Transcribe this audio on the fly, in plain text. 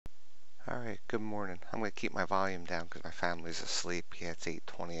Alright, good morning. I'm going to keep my volume down because my family's asleep. Yeah, it's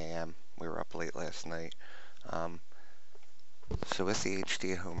 8:20 a.m. We were up late last night. So with the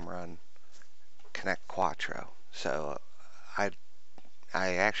HDHomerun Connect Quatro, so I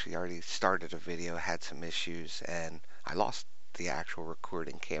actually already started a video, had some issues, and I lost the actual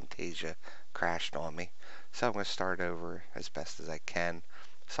recording. Camtasia crashed on me. So I'm going to start over as best as I can.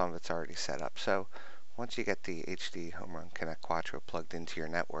 Some of it's already set up. So once you get the HDHomerun Connect Quatro plugged into your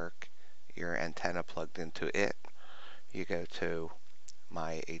network, your antenna plugged into it, you go to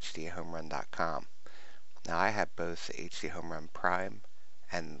my HDHomerun.com. Now I have both the HDHomerun Prime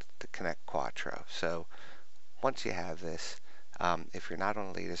and the Connect Quatro. So once you have this, if you're not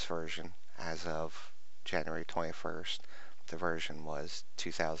on the latest version, as of January 21st, the version was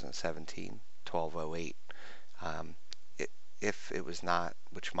 2017 1208. If it was not,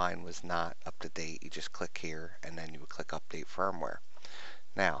 which mine was not up to date, you just click here and then you would click update firmware.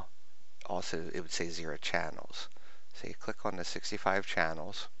 Now, also it would say 0 channels. So you click on the 65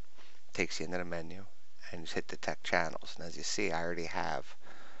 channels, takes you into the menu, and you hit detect channels. And as you see, I already have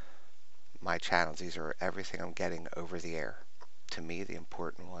my channels. These are everything I'm getting over the air. To me, the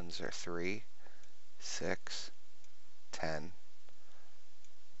important ones are 3, 6, 10,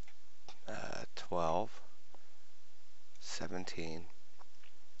 12, 17,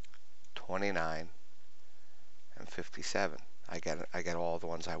 29, and 57. I get all the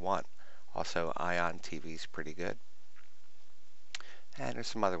ones I want. Also, Ion TV is pretty good. And there's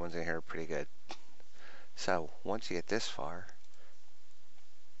some other ones in here pretty good. So once you get this far,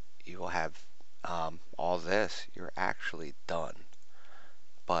 you will have all this. You're actually done.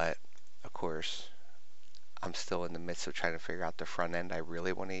 But of course, I'm still in the midst of trying to figure out the front end I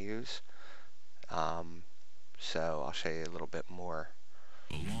really want to use. So I'll show you a little bit more.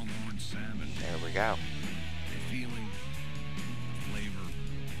 The Longhorn salmon. There we go. The feeling, the flavor,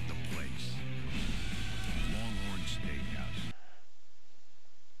 the place. Longhorn Steakhouse.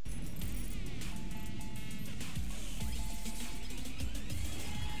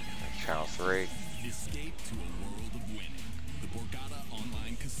 Channel 3. Escape to a world of winning. The Borgata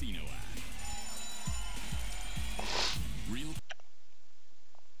online casino app. Real.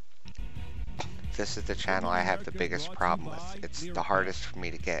 This is the channel I have the biggest problem with. It's the hardest for me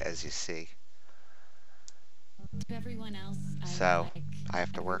to get, as you see. So I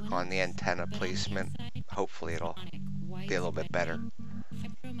have to work on the antenna placement. Hopefully it'll be a little bit better.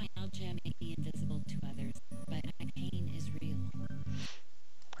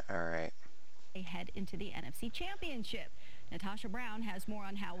 Alright. They head into the NFC Championship. Natasha Brown has more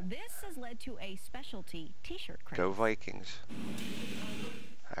on how this has led to a specialty t-shirt craze. Go Vikings.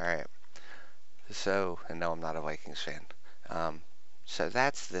 Alright. So, and no, I'm not a Vikings fan. So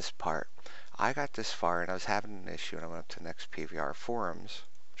that's this part. I got this far and I was having an issue, and I went up to next PVR forums,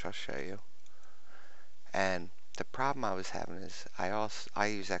 which I'll show you. And the problem I was having is I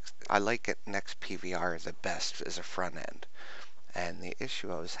like it next PVR the best as a front end. And the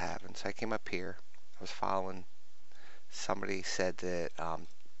issue I was having, so I came up here, I was following, somebody said that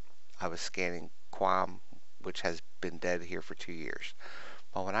I was scanning Quam, which has been dead here for 2 years.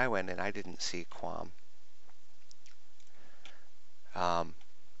 Well, when I went in, I didn't see Quam.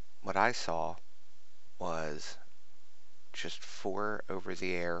 What I saw was just 4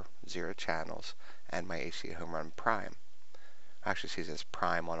 over-the-air 0 channels and my HDHomerun Prime. Actually, it says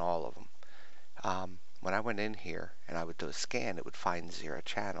Prime on all of them. When I went in here and I would do a scan, it would find 0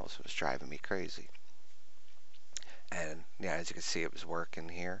 channels. It was driving me crazy. And yeah, as you can see, it was working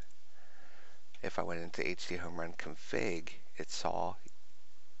here. If I went into HDHomerun config, it saw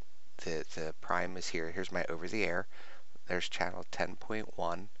the Prime is here. Here's my over-the-air. There's channel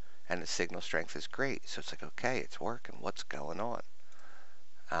 10.1, and the signal strength is great. So it's like, okay, it's working. What's going on?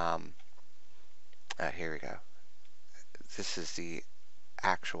 Here we go. This is the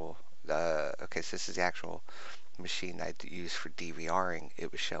actual. Okay, so this is the actual machine I use for DVRing.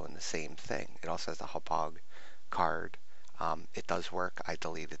 It was showing the same thing. It also has the HDHomerun card. It does work. I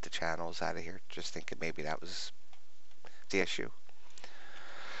deleted the channels out of here, just thinking maybe that was the issue.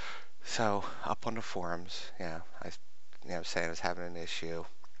 So up on the forums, yeah, I was saying I was having an issue.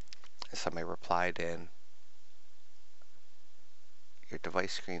 Somebody replied in, your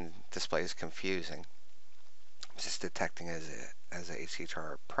device screen display is confusing. It's just detecting as a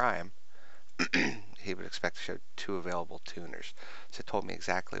HDHomerun Prime. He would expect to show 2 available tuners. So it told me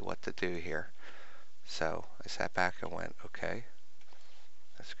exactly what to do here. So I sat back and went, okay,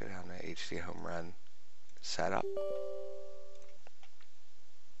 let's go down to HDHomerun setup.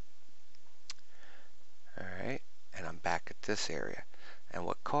 Alright, and I'm back at this area. And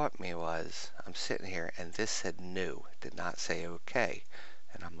what caught me was, I'm sitting here and this said new. It did not say okay.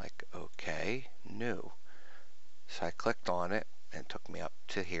 And I'm like, okay, new. So I clicked on it and it took me up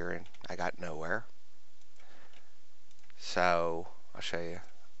to here and I got nowhere. So I'll show you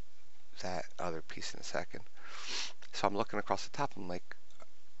that other piece in a second. So I'm looking across the top. I'm like,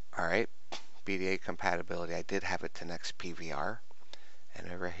 all right, BDA compatibility. I did have it to next PVR.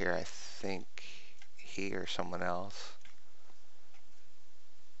 And over here, I think he or someone else,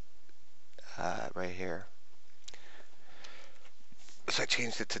 right here. So I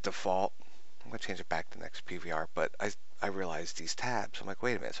changed it to default. I'm going to change it back to next PVR, but I realized these tabs. I'm like,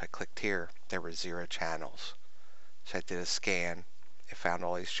 wait a minute. So I clicked here. There were 0 channels. So I did a scan. It found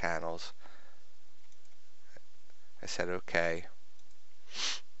all these channels. I said, okay.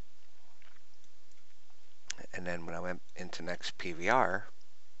 And then when I went into next PVR,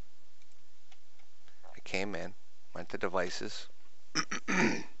 I came in, went to devices.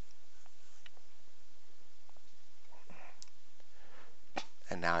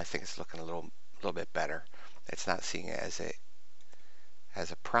 And now I think it's looking a little bit better. It's not seeing it as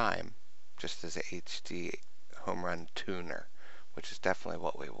a prime, just as a HD home run tuner, which is definitely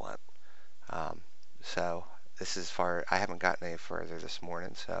what we want. So this is far. I haven't gotten any further this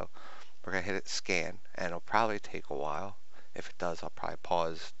morning, so we're gonna hit it scan, and it'll probably take a while. If it does, I'll probably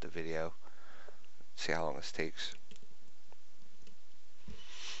pause the video, see how long this takes.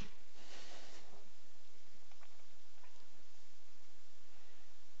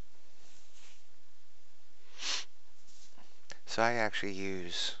 So I actually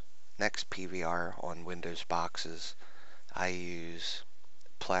use next PVR on Windows boxes. I use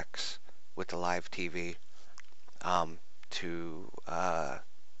Plex with the live TV to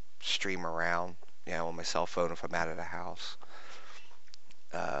stream around, on my cell phone if I'm out of the house,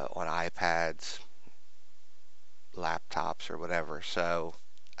 on iPads, laptops, or whatever. So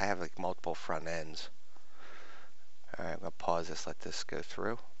I have like multiple front ends. Alright, I'm going to pause this, let this go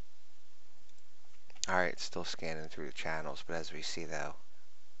through. Alright, it's still scanning through the channels, but as we see though,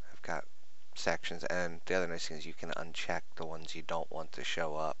 I've got sections, and the other nice thing is you can uncheck the ones you don't want to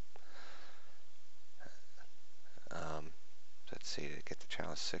show up. Let's see, to get to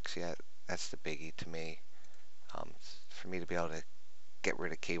channel 6 yet, that's the biggie to me. For me to be able to get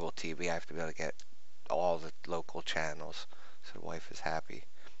rid of cable TV, I have to be able to get all the local channels, so the wife is happy.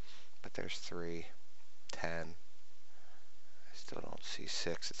 But there's 3, 10, I still don't see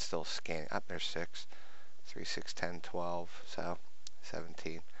 6, it's still scanning. Up there's 6, 3, 6, 10, 12, so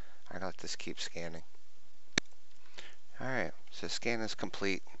 17. I'm gonna let this keep scanning. Alright, so scan is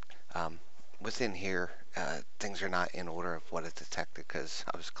complete. Within here, things are not in order of what it detected because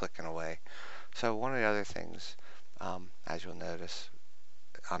I was clicking away. So one of the other things, as you'll notice,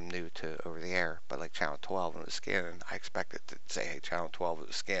 I'm new to over the air, but like channel 12 when it was scanning, I expected to say, hey, channel 12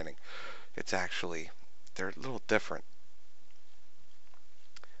 was scanning. It's actually, they're a little different.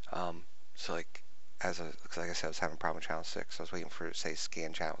 So like, like I said, I was having a problem with channel 6. I was waiting for it to say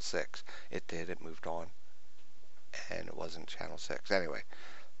scan channel 6. It did, it moved on, and it wasn't channel 6. Anyway,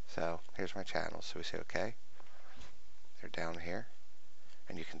 so here's my channels. So we say okay. They're down here.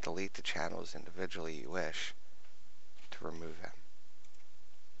 And you can delete the channels individually you wish to remove them.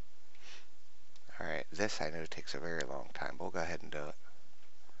 Alright, this I know takes a very long time, but we'll go ahead and do it.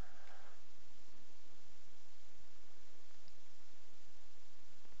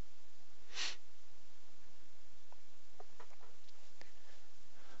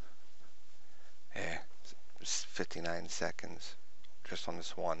 Yeah, it's 59 seconds just on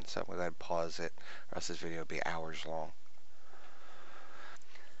this one, so I'm going to go ahead and pause it, or else this video will be hours long.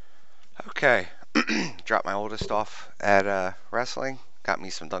 Okay, dropped my oldest off at wrestling, got me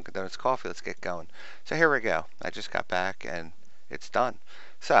some Dunkin' Donuts coffee, let's get going. So here we go, I just got back and it's done.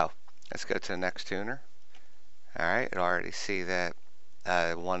 So, let's go to the next tuner. Alright, it'll already see that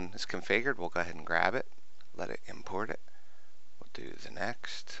one is configured. We'll go ahead and grab it, let it import it. We'll do the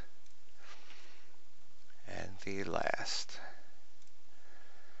next and the last.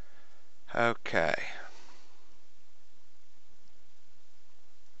 Okay.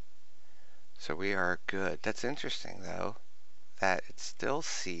 So we are good. That's interesting though, that it still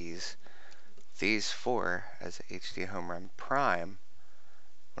sees these 4 as HDHomerun Prime.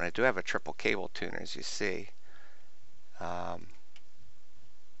 When I do have a triple cable tuner, as you see, that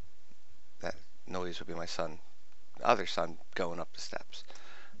noise would be my other son going up the steps.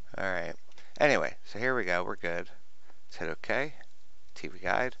 Alright. Anyway, so here we go. We're good. Let's hit OK. TV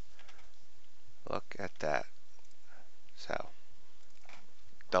guide. Look at that. So,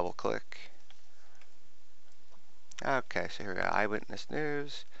 double click. Okay, so here we go. Eyewitness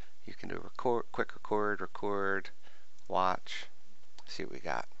News. You can do record, quick record, watch. See what we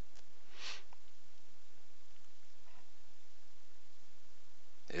got.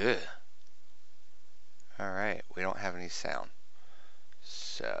 Ugh. Alright, we don't have any sound.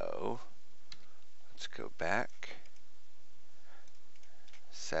 So, let's go back.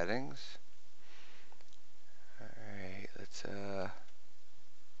 Settings. Alright, let's,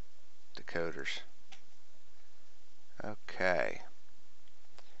 decoders. Okay.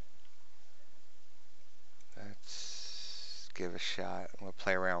 Let's give a shot. I'm going to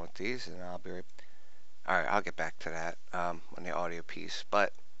play around with these and I'll be right. Alright, I'll get back to that on the audio piece.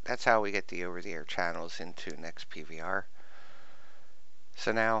 But that's how we get the over-the-air channels into next PVR.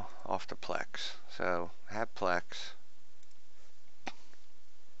 So now, off to Plex. So, I have Plex.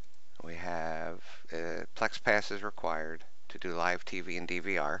 We have Plex Pass is required to do live TV and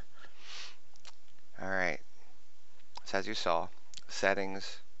DVR. Alright, so as you saw,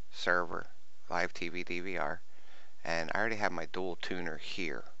 settings, server, live TV, DVR, and I already have my dual tuner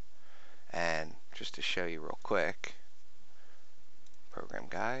here. And just to show you real quick, program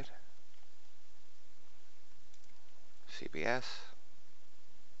guide, CBS,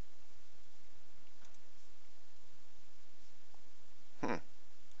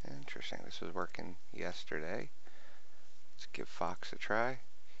 interesting, this was working yesterday. Let's give Fox a try.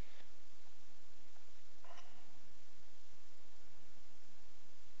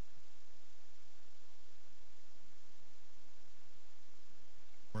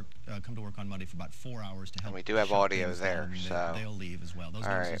 Come to work on Monday for about 4 hours to help. And we do have audio there, so they'll leave as well. Those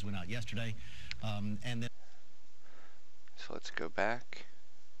notices went out yesterday, and then. So let's go back.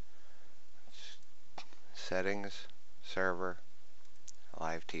 Settings, server,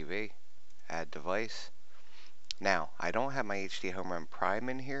 live TV, add device. Now, I don't have my HDHomerun Prime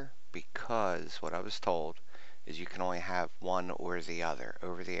in here because what I was told is you can only have one or the other,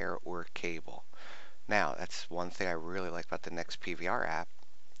 over the air or cable. Now, that's one thing I really like about the next PVR app,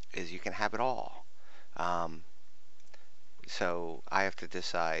 is you can have it all. So I have to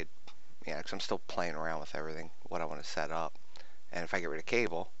decide, because I'm still playing around with everything, what I want to set up. And if I get rid of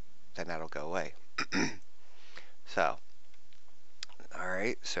cable, then that'll go away. So,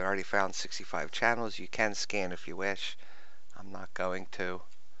 alright, so I already found 65 channels. You can scan if you wish. I'm not going to.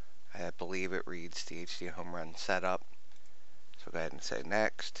 I believe it reads the HDHomerun setup. So go ahead and say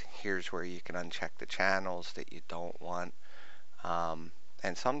next. Here's where you can uncheck the channels that you don't want.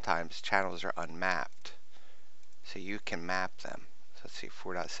 And sometimes channels are unmapped, so you can map them. So let's see,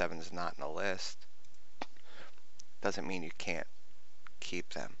 4.7 is not in the list. Doesn't mean you can't keep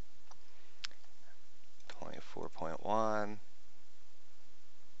them. 24.1,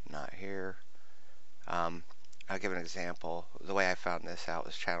 not here. I'll give an example. The way I found this out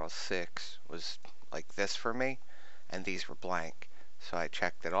was channel 6 was like this for me, and these were blank. So I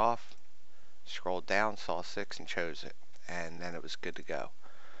checked it off, scrolled down, saw 6, and chose it. And then it was good to go.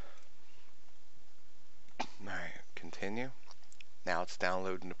 Alright, continue. Now it's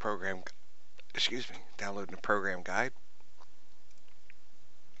downloading the program, downloading the program guide.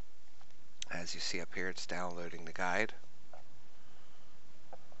 As you see up here, it's downloading the guide.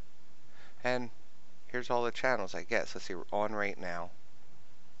 And here's all the channels I guess. Let's see, we're on right now.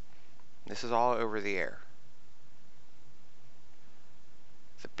 This is all over the air.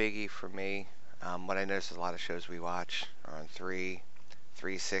 The biggie for me, what I notice is a lot of shows we watch are on 3,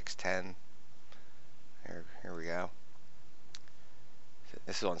 6, 10. Here we go.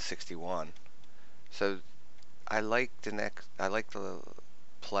 This is on 61. So I like the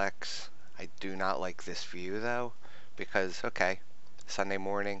Plex. I do not like this view though, because okay, Sunday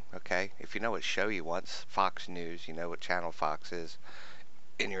morning, okay, if you know what show you want, Fox News, you know what channel Fox is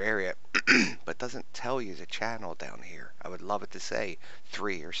in your area, but doesn't tell you the channel down here. I would love it to say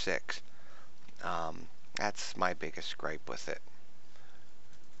 3 or 6. That's my biggest gripe with it.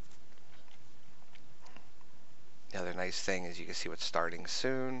 The other nice thing is you can see what's starting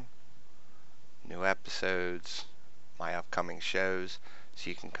soon, new episodes, my upcoming shows, so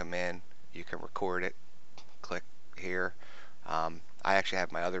you can come in, you can record it, click here. I actually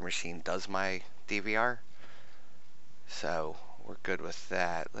have my other machine does my DVR, so we're good with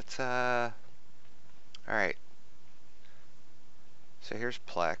that. Let's alright, so here's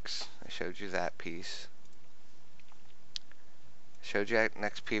Plex. I showed you that piece. Showed you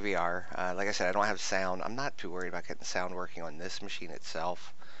next PVR. Like I said, I don't have sound. I'm not too worried about getting sound working on this machine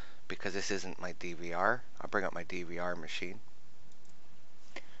itself because this isn't my DVR. I'll bring up my DVR machine.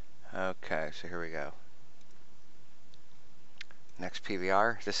 Okay, so here we go. Next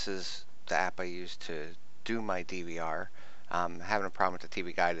PVR. This is the app I use to do my DVR. I'm having a problem with the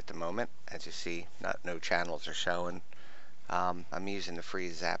TV guide at the moment. As you see, no channels are showing. I'm using the free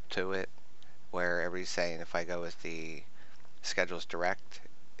Zap to it, where everybody's saying if I go with the schedules direct,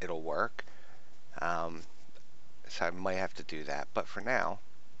 it'll work. So I might have to do that. But for now,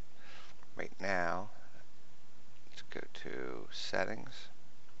 right now, let's go to settings,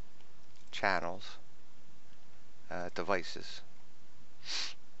 channels, devices.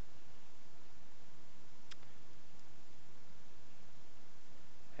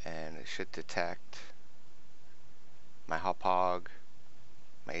 And it should detect my HDHomerun,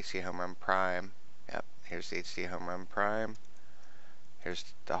 my HDHomerun Prime. Yep, here's the HDHomerun Prime. Here's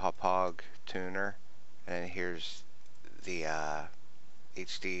the HDHomerun tuner, and then here's the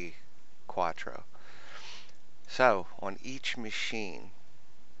HD Quatro. So on each machine,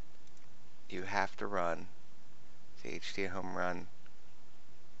 you have to run the HDHomerun.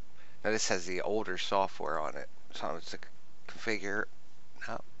 Now this has the older software on it, so it's like configure.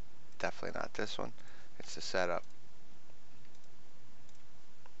 No, definitely not this one. It's the setup.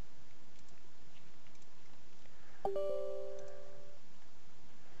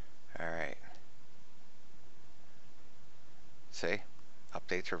 Alright. See?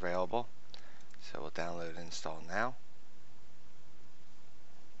 Updates are available. So we'll download and install now.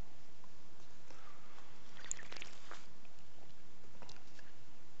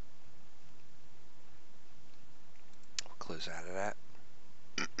 We'll close out of that.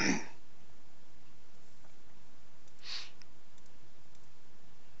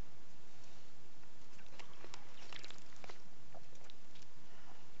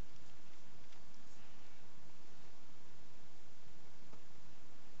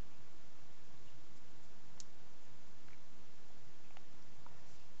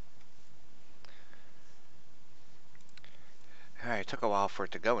 Alright, it took a while for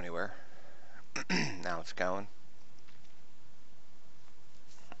it to go anywhere. Now it's going.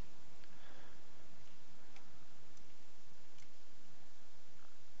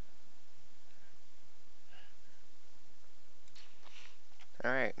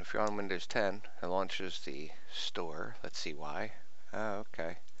 Alright, if you're on Windows 10, it launches the store. Let's see why. Oh,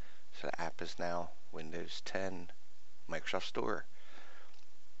 okay. So the app is now Windows 10 Microsoft Store.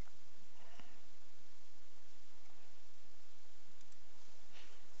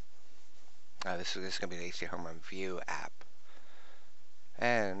 This is going to be the HDHomerun View app.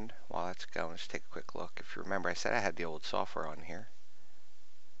 And while that's going, let's take a quick look. If you remember, I said I had the old software on here.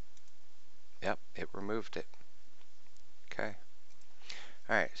 Yep, it removed it. Okay.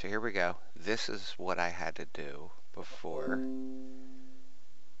 Alright, so here we go. This is what I had to do before.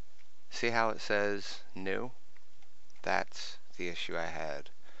 See how it says new? That's the issue I had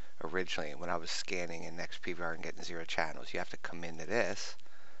originally when I was scanning in next PVR and getting 0 channels. You have to come into this,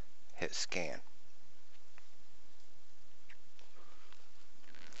 hit scan.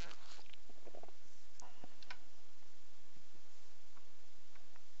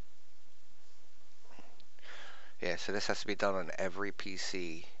 Yeah, so this has to be done on every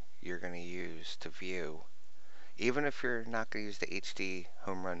PC you're going to use to view. Even if you're not going to use the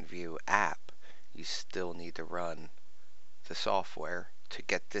HDHomerun View app, you still need to run the software to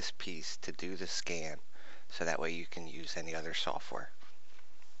get this piece to do the scan, so that way you can use any other software.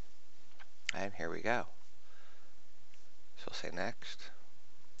 And here we go. So we'll say next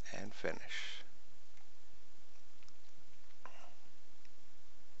and finish.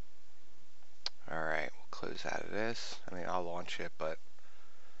 Alright, we'll close out of this. I mean, I'll launch it, but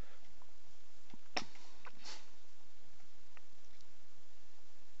it's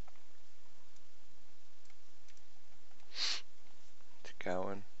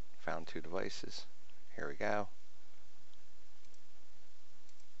going. Found 2 devices. Here we go.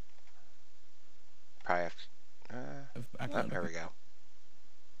 Probably have to, oh, there we go.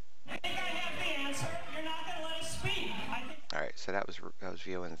 I think I have the answer. You're not going to let us speak. Alright, so that was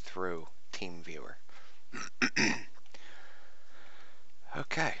viewing through TeamViewer.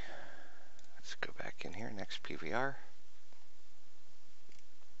 Okay, let's go back in here, next PVR.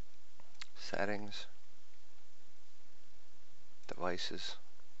 Settings. Devices.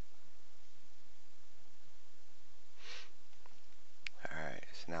 Alright,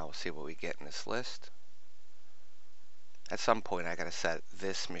 so now we'll see what we get in this list. At some point I gotta set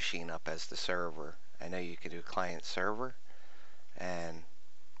this machine up as the server. I know you can do client server, and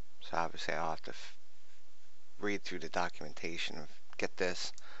so obviously I'll have to read through the documentation and get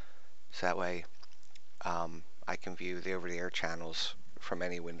this, so that way I can view the over-the-air channels from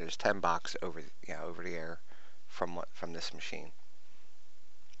any Windows 10 box over the air from this machine.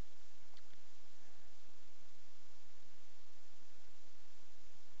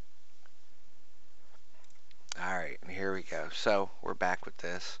 Alright, and here we go. So we're back with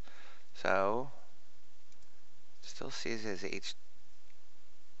this. So still sees it as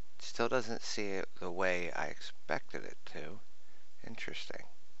still doesn't see it the way I expected it to. Interesting.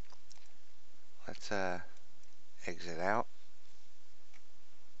 Let's exit out.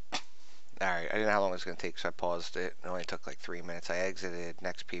 Alright, I didn't know how long it was going to take, so I paused it. It only took like 3 minutes. I exited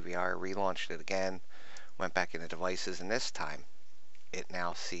next PVR, relaunched it again, went back into devices, and this time it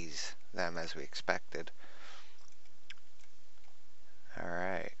now sees them as we expected.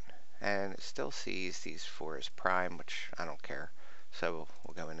 Alright, and it still sees these 4 as prime, which I don't care. So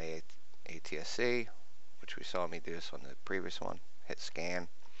we'll go into ATSC, which we saw me do this on the previous one. Hit scan,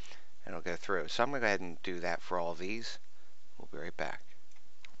 and it'll go through. So I'm going to go ahead and do that for all these. We'll be right back.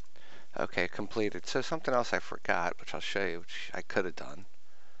 Okay, completed. So something else I forgot, which I'll show you, which I could have done.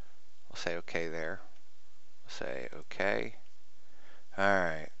 We'll say OK there. We'll say OK.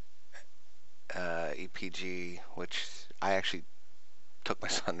 Alright. EPG, which I actually took my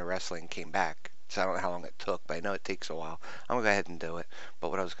son to wrestling and came back. So I don't know how long it took, but I know it takes a while. I'm going to go ahead and do it. But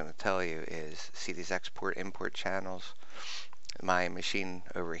what I was going to tell you is, see these export-import channels? My machine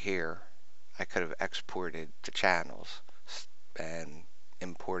over here, I could have exported the channels and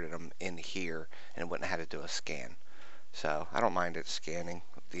imported them in here, and it wouldn't have had to do a scan. So I don't mind it scanning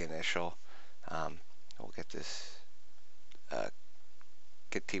the initial. We'll get this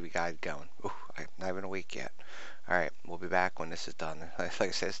get TV guide going. Ooh, I'm not even a week yet. Alright, we'll be back when this is done. Like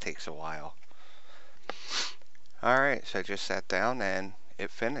I said, it takes a while. Alright, so I just sat down and it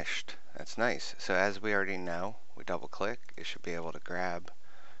finished. That's nice. So as we already know, we double click, it should be able to grab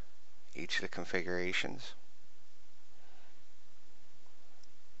each of the configurations.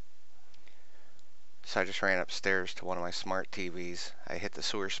 So I just ran upstairs to one of my smart TVs. I hit the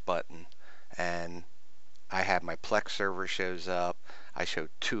source button and I have my Plex server shows up. I showed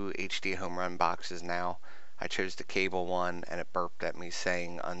 2 HDHomerun boxes now. I chose the cable one and it burped at me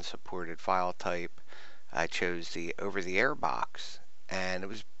saying unsupported file type. I chose the over-the-air box and it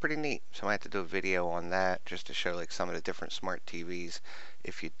was pretty neat. So I had to do a video on that just to show like some of the different smart TVs.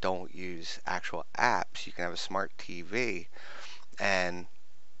 If you don't use actual apps, you can have a smart TV and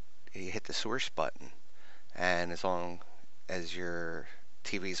you hit the source button, and as long as your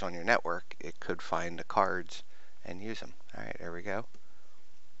TV's on your network, it could find the cards and use them. Alright, there we go.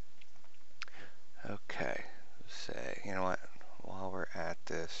 Okay, let's say, you know what, while we're at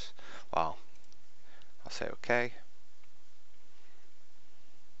this, well, I'll say okay.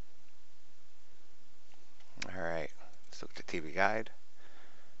 Alright, let's look at the TV guide.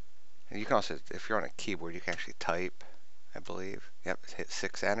 And you can also, if you're on a keyboard, you can actually type, I believe. Yep, hit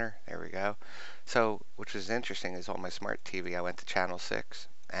 6 enter. There we go. So, which is interesting, is on my smart TV, I went to channel 6,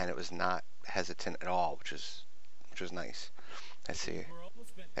 and it was not hesitant at all, which was nice. Let's see.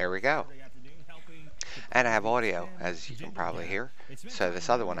 There we go. And I have audio, as you can probably hear. So this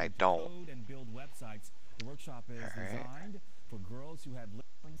other one I don't. All right.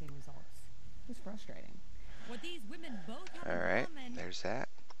 It's frustrating. All right, there's that.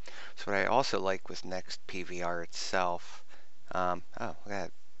 So what I also like with Next PVR itself, oh, look at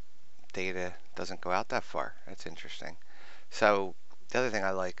that. Data doesn't go out that far. That's interesting. So the other thing I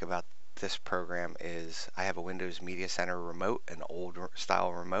like about this program is I have a Windows Media Center remote, an old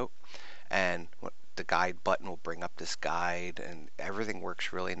style remote, and the guide button will bring up this guide, and everything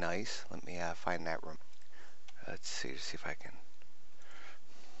works really nice. Let me find that room. Let's see if I can.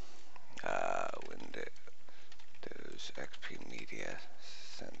 Windows XP Media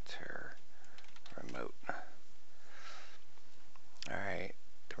Center remote. Alright,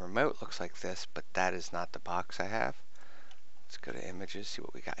 the remote looks like this, but that is not the box I have. Let's go to images, see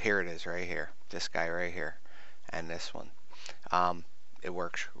what we got. Here it is right here. This guy right here. And this one. It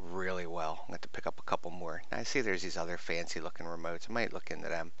works really well. I'm going to have to pick up a couple more. Now I see there's these other fancy looking remotes. I might look into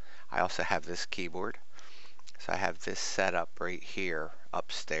them. I also have this keyboard. So I have this set up right here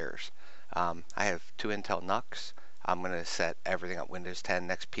upstairs. I have 2 Intel NUCs. I'm going to set everything up Windows 10,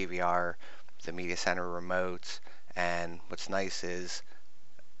 Next PVR, the Media Center remotes, and what's nice is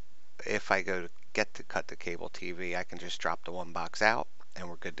if I go to cut the cable TV, I can just drop the one box out and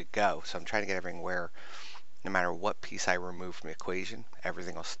we're good to go. So I'm trying to get everything where no matter what piece I remove from the equation,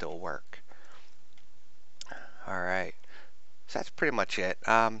 everything will still work. Alright, so that's pretty much it.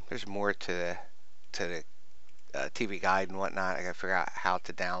 There's more to the TV guide and whatnot. I gotta figure out how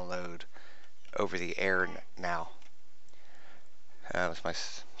to download over the air now. It was my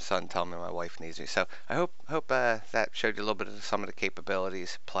son telling me my wife needs me. So I hope that showed you a little bit of some of the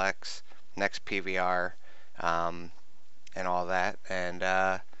capabilities, Plex, Next PVR, and all that. And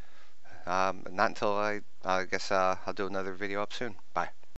not until I guess I'll do another video up soon. Bye.